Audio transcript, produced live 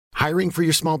Hiring for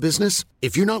your small business?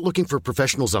 If you're not looking for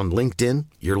professionals on LinkedIn,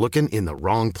 you're looking in the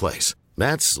wrong place.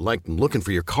 That's like looking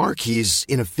for your car keys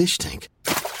in a fish tank.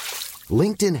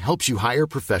 LinkedIn helps you hire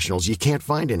professionals you can't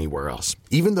find anywhere else,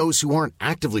 even those who aren't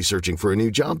actively searching for a new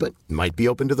job but might be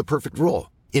open to the perfect role.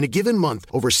 In a given month,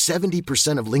 over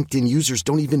 70% of LinkedIn users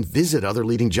don't even visit other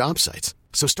leading job sites.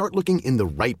 So start looking in the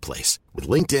right place. With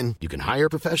LinkedIn, you can hire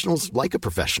professionals like a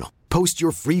professional. Post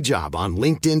your free job on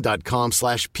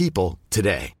linkedin.com/people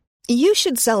today. You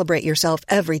should celebrate yourself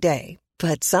every day,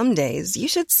 but some days you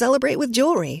should celebrate with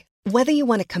jewelry. Whether you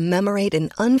want to commemorate an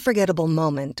unforgettable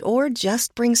moment or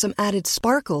just bring some added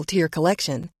sparkle to your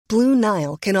collection, Blue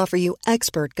Nile can offer you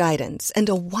expert guidance and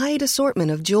a wide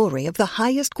assortment of jewelry of the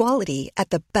highest quality at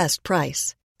the best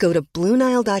price. Go to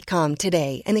BlueNile.com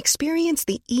today and experience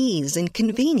the ease and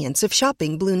convenience of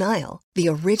shopping Blue Nile, the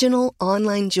original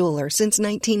online jeweler since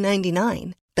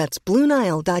 1999. That's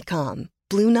BlueNile.com.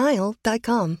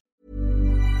 BlueNile.com.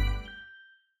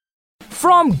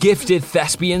 From gifted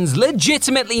thespians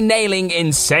legitimately nailing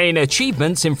insane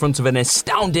achievements in front of an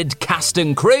astounded cast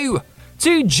and crew,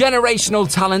 to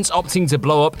generational talents opting to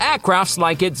blow up aircrafts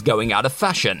like it's going out of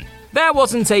fashion, there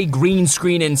wasn't a green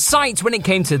screen in sight when it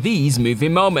came to these movie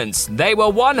moments. They were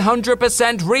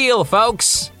 100% real,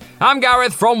 folks. I'm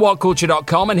Gareth from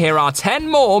WhatCulture.com, and here are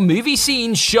 10 more movie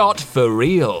scenes shot for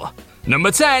real. Number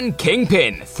 10,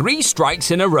 Kingpin, 3 strikes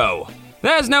in a row.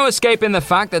 There's no escaping the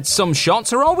fact that some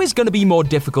shots are always going to be more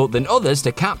difficult than others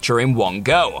to capture in one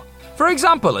go. For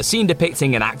example, a scene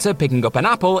depicting an actor picking up an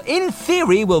apple, in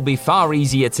theory, will be far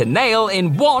easier to nail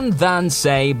in one than,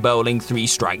 say, bowling 3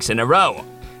 strikes in a row.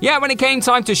 Yet when it came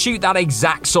time to shoot that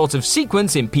exact sort of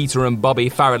sequence in Peter and Bobby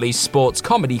Farrelly's sports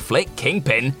comedy flick,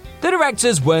 Kingpin, the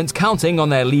directors weren't counting on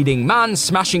their leading man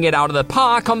smashing it out of the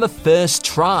park on the first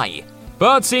try.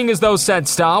 But seeing as though said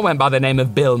star went by the name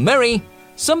of Bill Murray,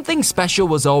 something special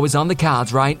was always on the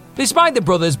cards, right? Despite the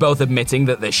brothers both admitting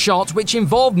that the shot, which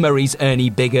involved Murray's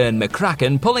Ernie Bigger and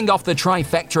McCracken pulling off the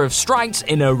trifecta of strikes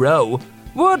in a row,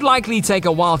 would likely take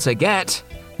a while to get,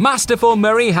 masterful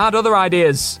Murray had other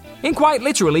ideas. In quite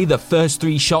literally the first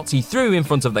 3 shots he threw in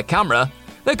front of the camera,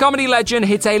 the comedy legend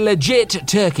hit a legit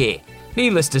turkey.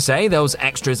 Needless to say, those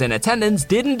extras in attendance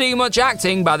didn't do much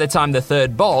acting by the time the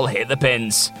third ball hit the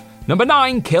pins. Number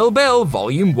 9, Kill Bill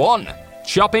Volume 1.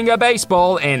 Chopping a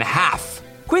baseball in half.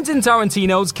 Quentin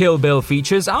Tarantino's Kill Bill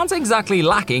features aren't exactly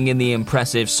lacking in the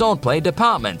impressive swordplay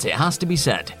department, it has to be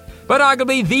said. But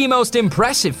arguably the most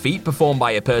impressive feat performed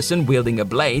by a person wielding a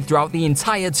blade throughout the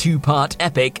entire 2-part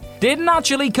epic didn't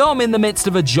actually come in the midst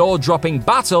of a jaw-dropping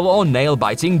battle or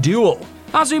nail-biting duel.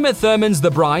 As Uma Thurman's The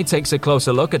Bride takes a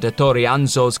closer look at Hattori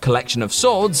Hanzo's collection of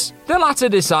swords, the latter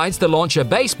decides to launch a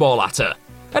baseball at her.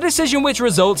 A decision which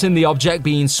results in the object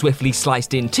being swiftly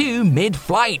sliced in two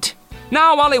mid-flight.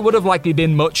 Now, while it would have likely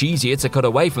been much easier to cut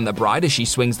away from the bride as she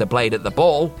swings the blade at the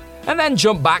ball, and then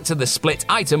jump back to the split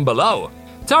item below,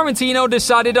 Tarantino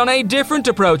decided on a different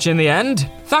approach in the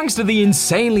end. Thanks to the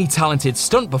insanely talented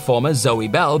stunt performer Zoe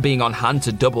Bell being on hand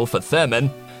to double for Thurman,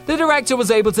 the director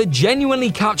was able to genuinely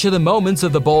capture the moments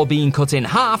of the ball being cut in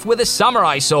half with a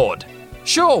samurai sword.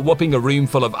 Sure, whooping a room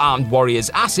full of armed warriors'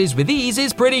 asses with ease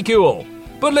is pretty cool,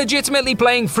 but legitimately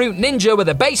playing Fruit Ninja with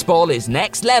a baseball is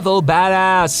next level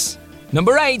badass.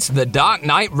 Number 8, The Dark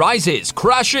Knight Rises,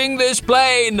 crashing this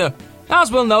plane.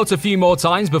 As we'll note a few more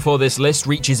times before this list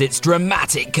reaches its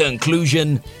dramatic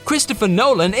conclusion, Christopher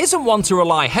Nolan isn't one to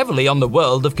rely heavily on the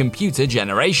world of computer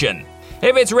generation.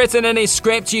 If it's written in his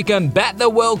script, you can bet the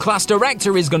world-class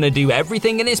director is going to do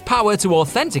everything in his power to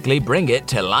authentically bring it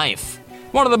to life.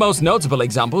 One of the most notable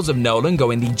examples of Nolan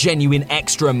going the genuine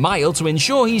extra mile to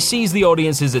ensure he sees the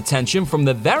audience's attention from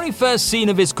the very first scene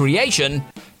of his creation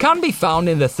can be found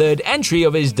in the third entry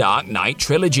of his Dark Knight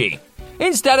trilogy.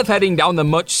 Instead of heading down the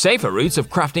much safer route of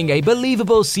crafting a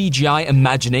believable CGI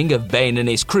imagining of Bane and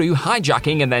his crew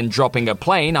hijacking and then dropping a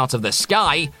plane out of the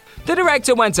sky, the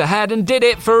director went ahead and did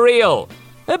it for real.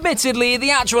 Admittedly,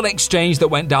 the actual exchange that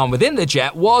went down within the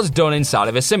jet was done inside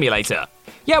of a simulator.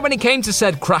 Yet when it came to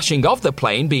said crashing of the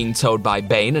plane being towed by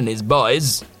Bane and his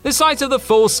boys, the sight of the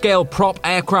full-scale prop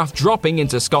aircraft dropping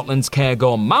into Scotland's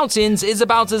Cairngorm Mountains is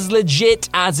about as legit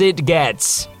as it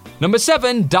gets. Number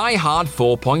 7, Die Hard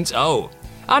 4.0.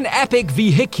 An epic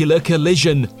vehicular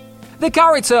collision. The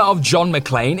character of John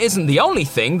McClane isn't the only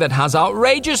thing that has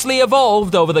outrageously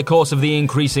evolved over the course of the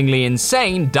increasingly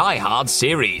insane Die Hard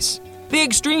series. The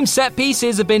extreme set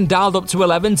pieces have been dialed up to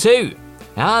 11 too,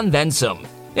 and then some.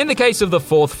 In the case of the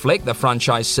fourth flick the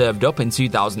franchise served up in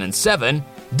 2007,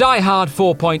 Die Hard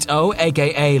 4.0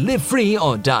 aka Live Free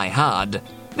or Die Hard,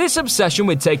 This obsession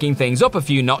with taking things up a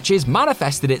few notches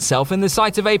manifested itself in the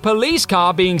sight of a police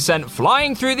car being sent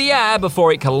flying through the air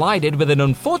before it collided with an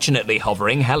unfortunately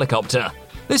hovering helicopter.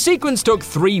 The sequence took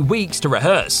 3 weeks to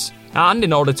rehearse, and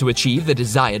in order to achieve the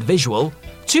desired visual,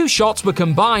 2 shots were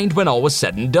combined when all was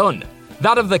said and done.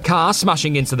 That of the car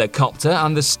smashing into the copter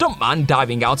and the stuntman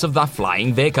diving out of that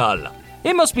flying vehicle.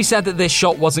 It must be said that this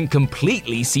shot wasn't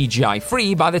completely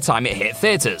CGI-free by the time it hit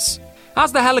theaters,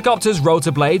 as the helicopter's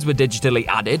rotor blades were digitally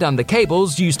added and the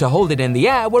cables used to hold it in the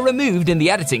air were removed in the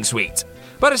editing suite.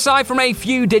 But aside from a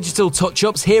few digital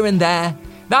touch-ups here and there,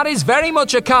 that is very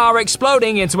much a car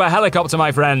exploding into a helicopter, my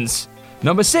friends.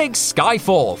 Number 6,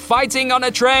 Skyfall, fighting on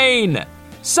a train.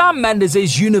 Sam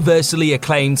Mendes' universally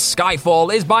acclaimed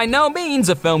Skyfall is by no means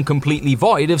a film completely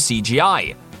void of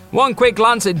CGI. One quick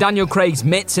glance at Daniel Craig's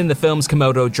mitts in the film's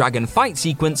Komodo dragon fight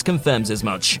sequence confirms as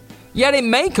much. Yet it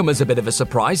may come as a bit of a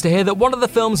surprise to hear that one of the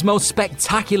film's most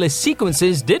spectacular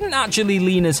sequences didn't actually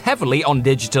lean as heavily on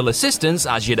digital assistance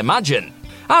as you'd imagine.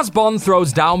 As Bond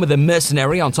throws down with a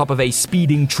mercenary on top of a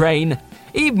speeding train,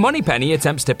 Eve Moneypenny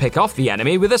attempts to pick off the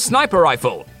enemy with a sniper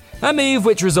rifle, a move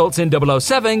which results in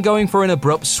 007 going for an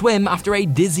abrupt swim after a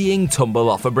dizzying tumble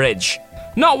off a bridge.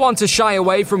 Not one to shy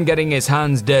away from getting his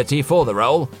hands dirty for the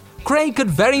role, Craig could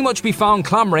very much be found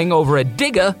clambering over a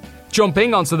digger,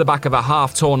 jumping onto the back of a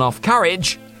half-torn-off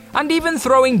carriage, and even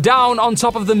throwing down on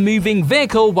top of the moving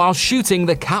vehicle while shooting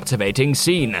the captivating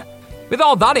scene. With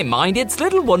all that in mind, it's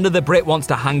little wonder the Brit wants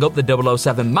to hang up the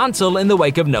 007 mantle in the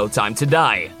wake of No Time to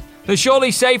Die. There's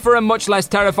surely safer and much less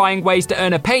terrifying ways to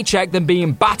earn a paycheck than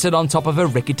being battered on top of a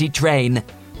rickety train.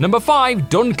 Number 5,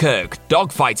 Dunkirk,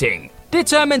 dogfighting.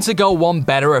 Determined to go one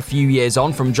better a few years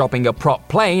on from dropping a prop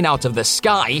plane out of the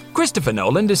sky, Christopher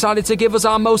Nolan decided to give us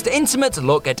our most intimate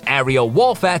look at aerial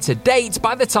warfare to date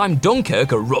by the time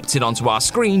Dunkirk erupted onto our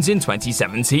screens in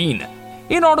 2017.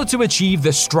 In order to achieve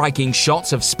the striking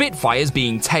shots of Spitfires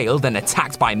being tailed and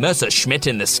attacked by Messerschmitt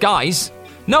in the skies,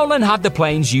 Nolan had the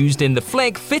planes used in the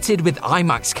flick fitted with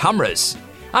IMAX cameras,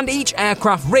 and each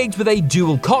aircraft rigged with a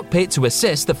dual cockpit to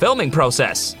assist the filming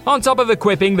process, on top of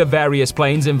equipping the various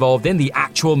planes involved in the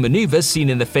actual maneuvers seen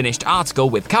in the finished article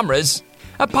with cameras.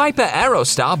 A Piper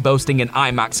Aerostar boasting an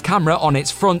IMAX camera on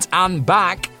its front and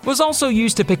back was also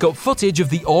used to pick up footage of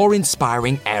the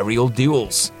awe-inspiring aerial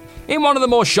duels. In one of the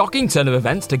more shocking turn of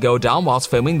events to go down whilst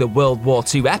filming the World War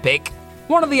II epic,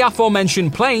 one of the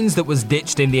aforementioned planes that was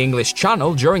ditched in the English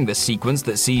Channel during the sequence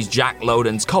that sees Jack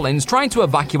Lowden's Collins trying to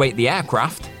evacuate the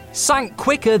aircraft sank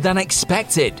quicker than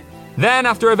expected. Then,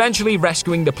 after eventually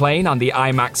rescuing the plane and the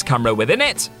IMAX camera within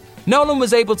it, Nolan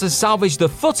was able to salvage the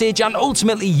footage and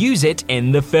ultimately use it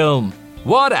in the film.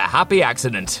 What a happy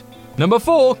accident. Number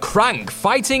 4, Crank,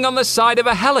 fighting on the side of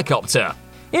a helicopter.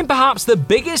 In perhaps the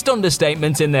biggest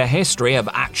understatement in the history of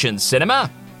action cinema,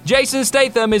 Jason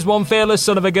Statham is one fearless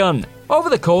son of a gun. Over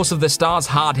the course of the star's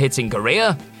hard-hitting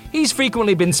career, he's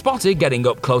frequently been spotted getting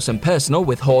up close and personal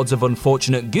with hordes of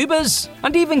unfortunate goobers,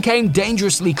 and even came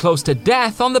dangerously close to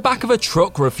death on the back of a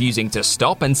truck refusing to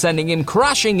stop and sending him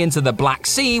crashing into the Black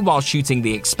Sea while shooting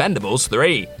The Expendables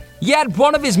 3. Yet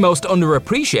one of his most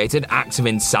underappreciated acts of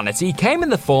insanity came in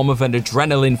the form of an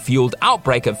adrenaline-fueled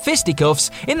outbreak of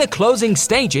fisticuffs in the closing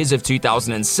stages of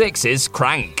 2006's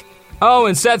Crank. Oh,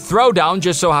 and said throwdown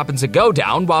just so happened to go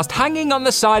down whilst hanging on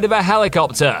the side of a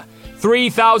helicopter,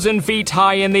 3,000 feet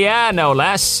high in the air, no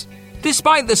less.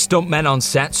 Despite the stuntmen on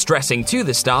set stressing to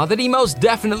the star that he most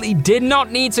definitely did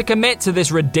not need to commit to this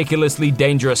ridiculously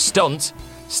dangerous stunt,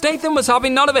 Statham was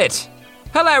having none of it.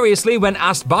 Hilariously, when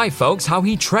asked by folks how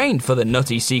he trained for the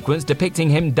nutty sequence depicting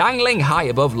him dangling high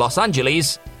above Los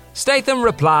Angeles, Statham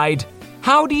replied,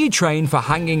 "How do you train for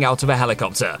hanging out of a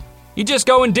helicopter? You just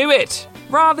go and do it.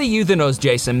 Rather you than us,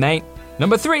 Jason, mate."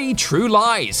 Number 3, True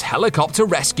Lies, helicopter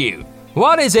rescue.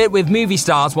 What is it with movie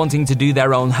stars wanting to do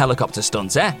their own helicopter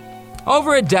stunts, eh?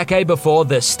 Over a decade before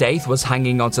the Stath was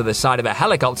hanging onto the side of a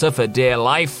helicopter for dear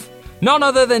life, none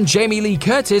other than Jamie Lee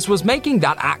Curtis was making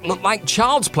that act look like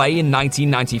child's play in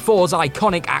 1994's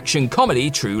iconic action comedy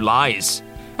True Lies.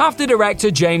 After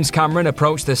director James Cameron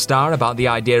approached the star about the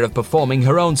idea of performing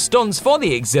her own stunts for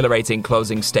the exhilarating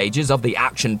closing stages of the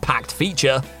action-packed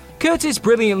feature, Curtis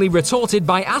brilliantly retorted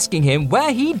by asking him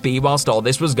where he'd be whilst all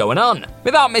this was going on.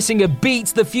 Without missing a beat,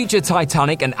 the future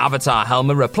Titanic and Avatar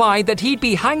Helmer replied that he'd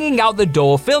be hanging out the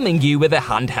door filming you with a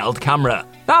handheld camera.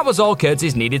 That was all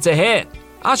Curtis needed to hear,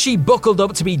 as she buckled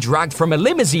up to be dragged from a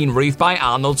limousine roof by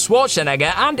Arnold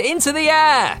Schwarzenegger and into the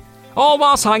air, all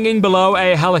whilst hanging below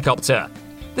a helicopter.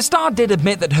 The star did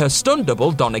admit that her stunt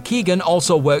double, Donna Keegan,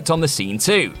 also worked on the scene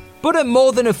too. But at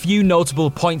more than a few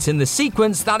notable points in the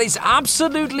sequence, that is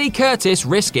absolutely Curtis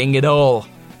risking it all.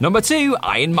 Number 2,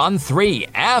 Iron Man 3,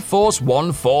 Air Force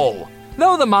One Fall.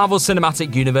 Though the Marvel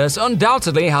Cinematic Universe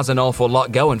undoubtedly has an awful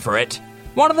lot going for it,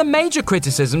 one of the major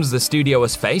criticisms the studio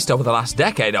has faced over the last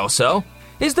decade or so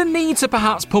is the need to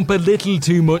perhaps pump a little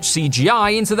too much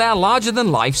CGI into their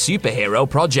larger-than-life superhero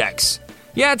projects.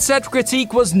 Yet said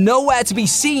critique was nowhere to be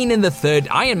seen in the third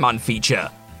Iron Man feature,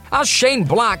 as Shane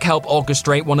Black helped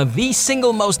orchestrate one of the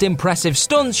single most impressive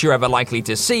stunts you're ever likely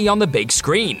to see on the big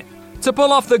screen. To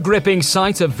pull off the gripping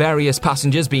sight of various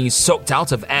passengers being sucked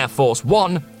out of Air Force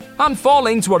One and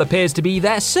falling to what appears to be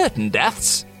their certain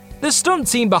deaths, the stunt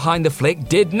team behind the flick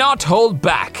did not hold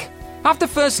back. After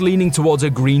first leaning towards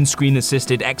a green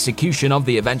screen-assisted execution of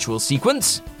the eventual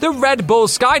sequence, the Red Bull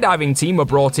skydiving team were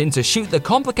brought in to shoot the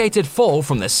complicated fall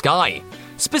from the sky.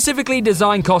 Specifically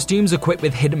designed costumes equipped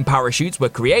with hidden parachutes were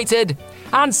created,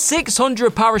 and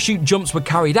 600 parachute jumps were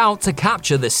carried out to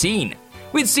capture the scene,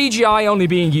 with CGI only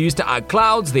being used to add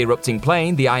clouds, the erupting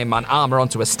plane, the Iron Man armor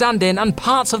onto a stand-in, and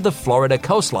parts of the Florida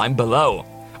coastline below.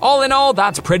 All in all,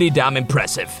 that's pretty damn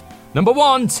impressive. Number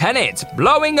 1, Tenet,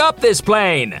 blowing up this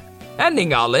plane.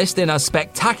 Ending our list in as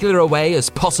spectacular a way as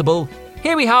possible,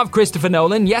 here we have Christopher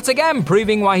Nolan yet again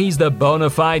proving why he's the bona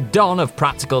fide don of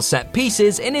practical set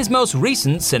pieces in his most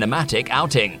recent cinematic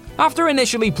outing. After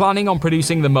initially planning on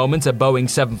producing the moment a Boeing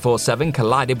 747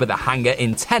 collided with a hangar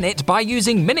in Tenet by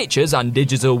using miniatures and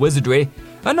digital wizardry,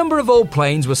 a number of old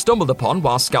planes were stumbled upon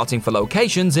while scouting for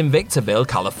locations in Victorville,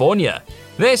 California.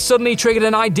 This suddenly triggered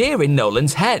an idea in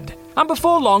Nolan's head, and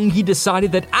before long he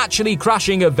decided that actually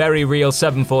crashing a very real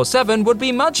 747 would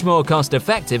be much more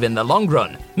cost-effective in the long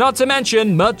run, not to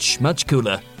mention much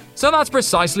cooler. So that's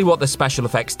precisely what the special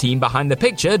effects team behind the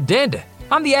picture did,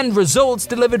 and the end results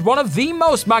delivered one of the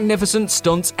most magnificent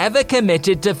stunts ever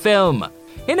committed to film.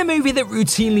 In a movie that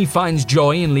routinely finds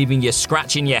joy in leaving you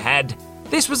scratching your head,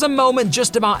 this was a moment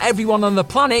just about everyone on the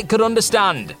planet could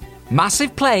understand.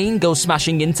 Massive plane goes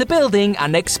smashing into building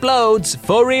and explodes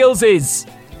for realsies.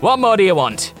 What more do you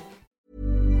want?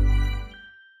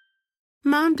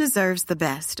 Mom deserves the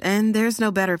best, and there's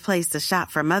no better place to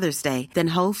shop for Mother's Day than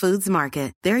Whole Foods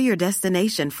Market. They're your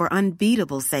destination for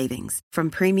unbeatable savings, from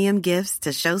premium gifts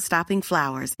to show-stopping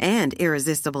flowers and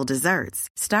irresistible desserts.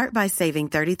 Start by saving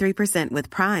 33% with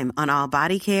Prime on all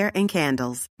body care and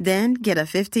candles. Then get a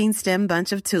 15-stem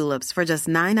bunch of tulips for just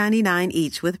 $9.99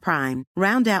 each with Prime.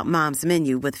 Round out Mom's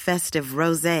menu with festive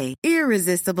rosé,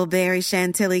 irresistible berry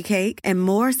chantilly cake, and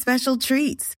more special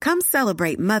treats. Come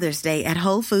celebrate Mother's Day at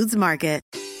Whole Foods Market.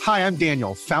 Hi, I'm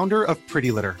Daniel, founder of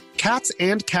Pretty Litter. Cats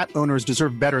and cat owners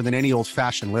deserve better than any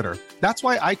old-fashioned litter. That's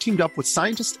why I teamed up with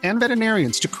scientists and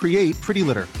veterinarians to create Pretty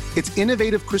Litter. Its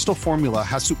innovative crystal formula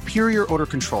has superior odor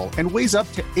control and weighs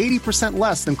up to 80%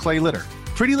 less than clay litter.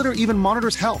 Pretty Litter even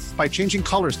monitors health by changing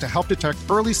colors to help detect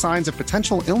early signs of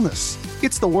potential illness.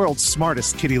 It's the world's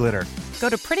smartest kitty litter. Go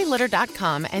to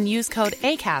prettylitter.com and use code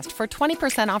ACAST for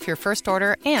 20% off your first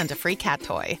order and a free cat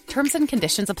toy. Terms and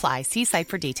conditions apply. See site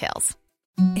for details.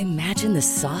 Imagine the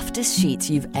softest sheets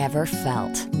you've ever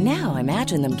felt. Now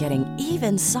imagine them getting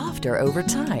even softer over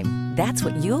time. That's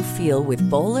what you'll feel with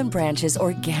Boll & Branch's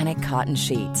organic cotton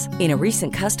sheets. In a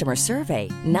recent customer survey,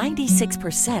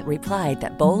 96% replied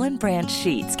that Boll & Branch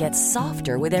sheets get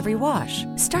softer with every wash.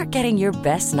 Start getting your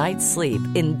best night's sleep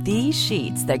in these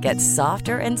sheets that get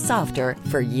softer and softer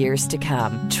for years to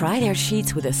come. Try their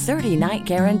sheets with a 30-night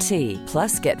guarantee.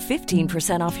 Plus, get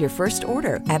 15% off your first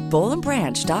order at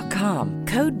bollandbranch.com.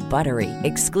 Code BUTTERY.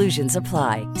 Exclusions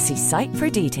apply. See site for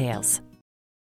details.